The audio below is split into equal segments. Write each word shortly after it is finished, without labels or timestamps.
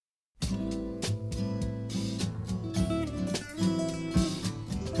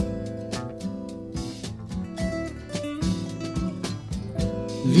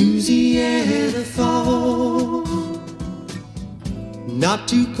Louisiana fall, not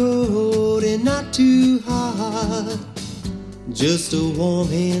too cold and not too hot, just a warm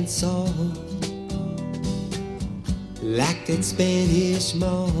hand soft, like that Spanish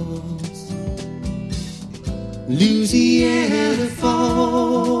moss. Louisiana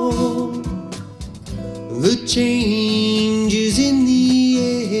fall, the changes in the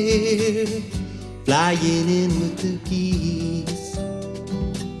air, flying in with the geese,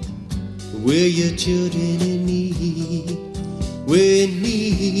 where your children and me, we're in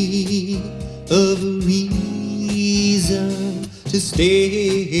need of a reason to stay.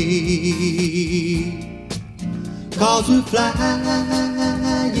 'Cause we're flying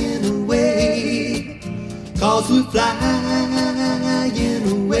away, 'cause we're flying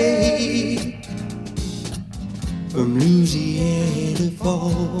away from Louisiana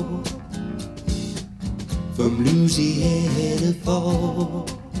fall, from Louisiana fall.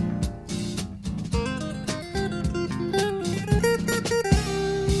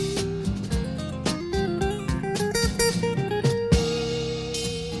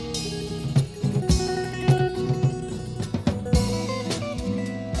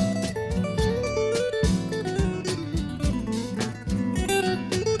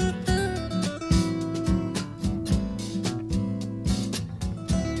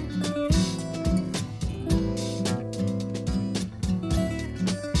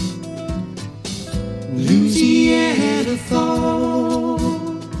 Louisiana fall,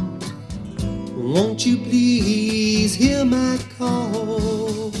 won't you please hear my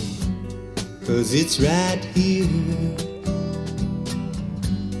call? 'Cause it's right here,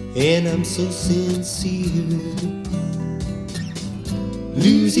 and I'm so sincere.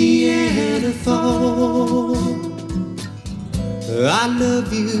 Louisiana fall, I love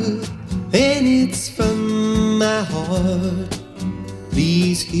you, and it's from my heart.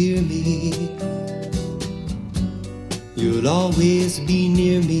 Please hear me, you'll always be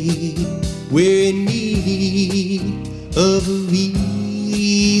near me. We're in need of a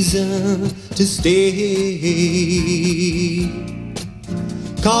reason to stay.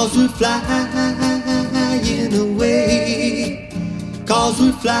 'Cause we're flying away, 'cause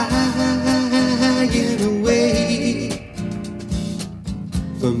we're flying away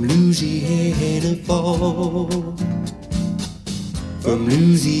from Louisiana fall, from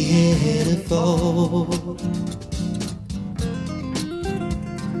Louisiana fall.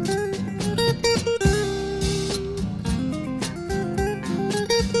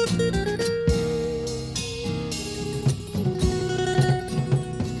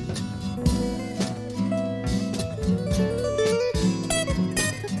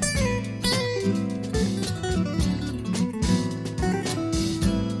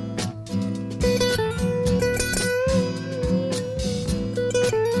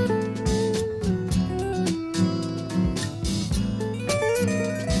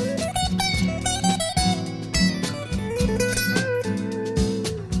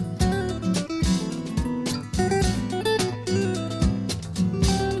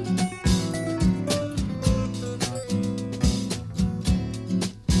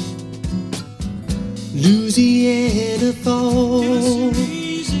 Louisiana fall,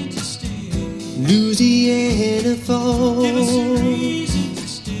 Louisiana fall,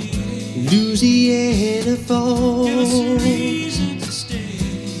 Louisiana fall,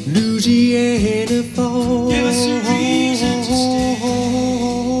 Louisiana fall.